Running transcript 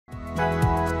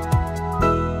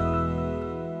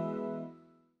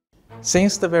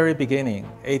Since the very beginning,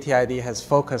 ATID has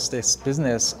focused its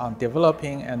business on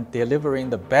developing and delivering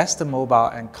the best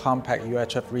mobile and compact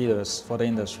UHF readers for the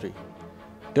industry.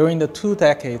 During the 2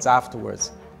 decades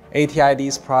afterwards,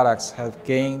 ATID's products have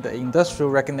gained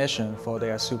industrial recognition for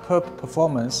their superb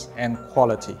performance and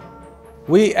quality.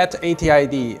 We at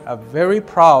ATID are very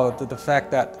proud of the fact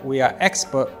that we are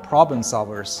expert problem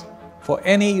solvers. For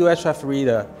any UHF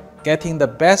reader, getting the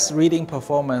best reading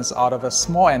performance out of a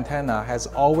small antenna has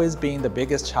always been the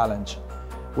biggest challenge.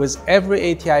 With every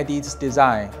ATID's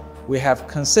design, we have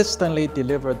consistently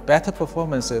delivered better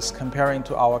performances comparing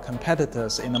to our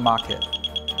competitors in the market.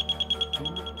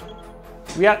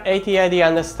 We at ATID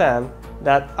understand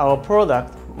that our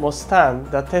product must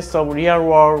stand the test of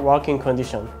real-world working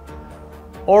conditions.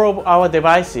 All of our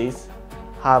devices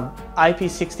have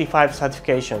IP65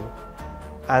 certification,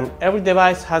 and every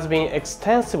device has been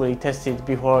extensively tested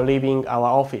before leaving our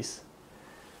office,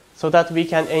 so that we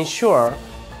can ensure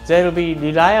they will be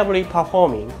reliably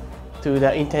performing to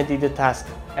the intended task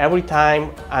every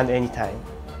time and anytime.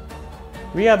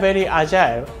 We are very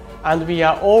agile, and we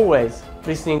are always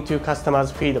listening to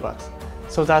customers' feedbacks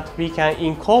so that we can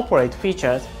incorporate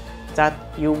features that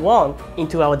you want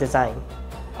into our design.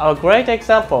 Our great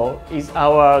example is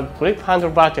our grip handle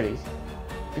batteries.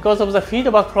 Because of the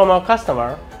feedback from our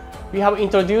customer, we have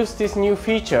introduced this new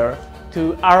feature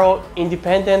to allow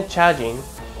independent charging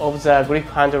of the grip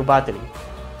handle battery.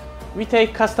 We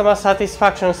take customer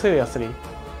satisfaction seriously.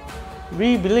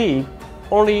 We believe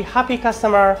only happy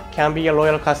customer can be a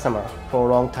loyal customer for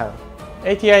a long time.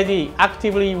 ATID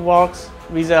actively works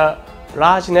with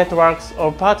large networks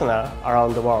of partners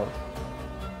around the world.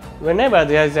 Whenever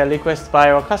there is a request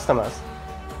by our customers,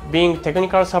 being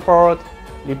technical support,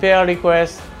 repair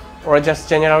requests, or just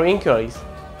general inquiries,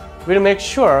 we'll make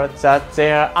sure that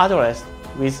they are addressed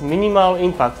with minimal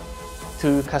impact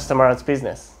to customers'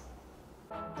 business.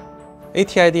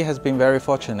 ATID has been very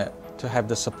fortunate to have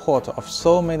the support of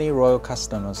so many loyal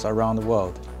customers around the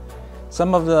world.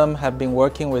 Some of them have been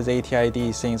working with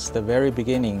ATID since the very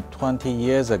beginning 20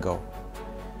 years ago.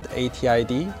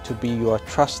 ATID to be your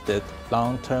trusted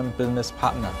long-term business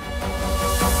partner.